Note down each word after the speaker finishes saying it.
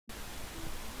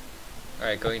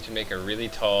Alright, going to make a really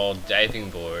tall diving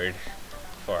board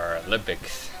for our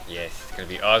Olympics. Yes, it's gonna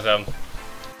be awesome.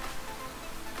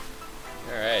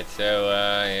 Alright, so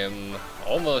I am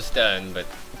almost done, but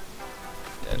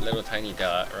that little tiny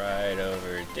dot right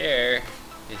over there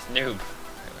is Noob.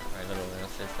 My little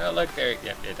mouse says, oh look there,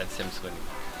 yep, yeah, that's him swimming.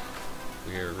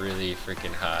 We are really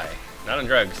freaking high. Not on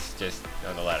drugs, just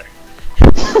on the ladder.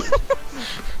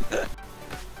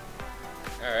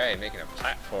 Alright, making a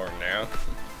platform now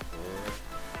for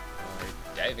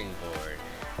our diving board.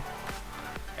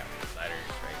 Got my ladders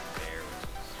right there,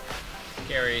 which is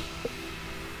scary.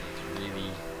 It's really,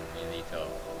 really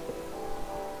tall.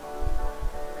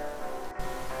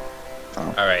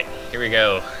 Oh. Alright, here we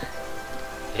go.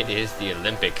 It is the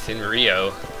Olympics in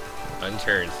Rio,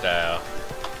 Unturned style.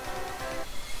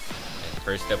 And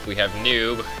first up we have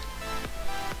Noob with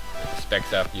the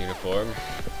Specs Off uniform.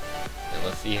 And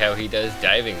we'll see how he does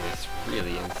diving this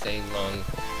really insane long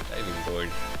diving board.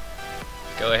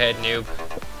 Go ahead, Noob.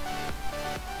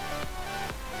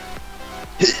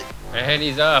 And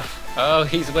he's off. Oh,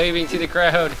 he's waving to the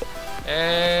crowd.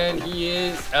 And he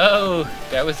is. Oh,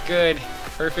 that was good.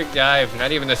 Perfect dive.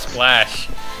 Not even a splash.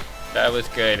 That was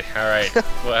good. Alright.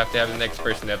 We'll have to have the next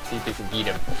person up, see if we can beat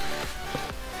him.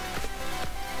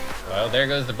 Well, there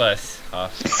goes the bus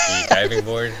off the diving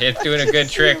board. It's doing a good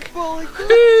trick. Woo,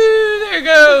 there it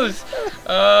goes.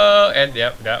 Oh, and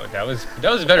yep, that was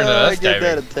better than us diving. I give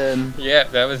that a 10. Yeah,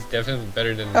 that was definitely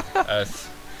better than us.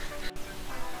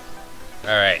 All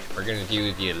right, we're gonna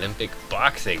do the Olympic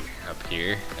boxing up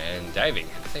here and diving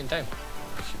at the same time.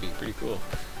 It should be pretty cool.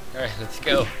 All right, let's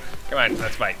go. Come on,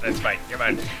 let's fight. Let's fight. Come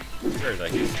on. You're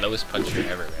like the slowest puncher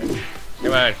ever, man.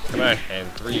 Come on, come on. And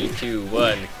 3, 2,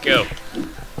 1, go.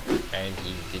 And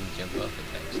he didn't jump off in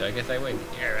time, so I guess I win.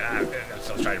 Yeah, I'm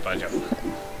still trying to punch him.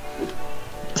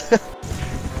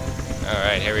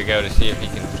 Alright, here we go to see if he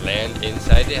can land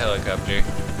inside the helicopter,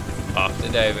 off the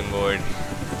diving board.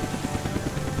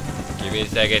 Give me a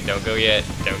second, don't go yet,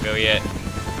 don't go yet.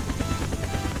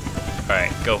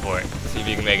 Alright, go for it. See if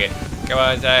you can make it. Come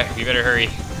on, Zach, you better hurry.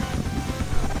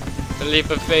 The leap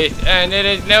of faith, and it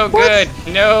is no good,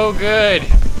 no good.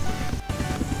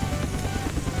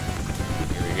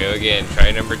 Go again,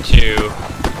 try number 2,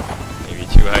 maybe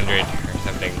 200 or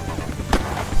something.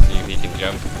 See if he can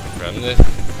jump from the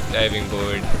diving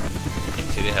board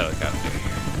into the helicopter.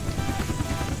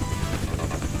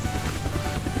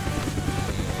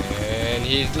 And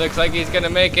he looks like he's gonna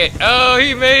make it. Oh,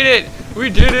 he made it! We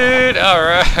did it!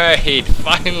 Alright,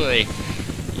 finally.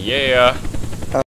 Yeah.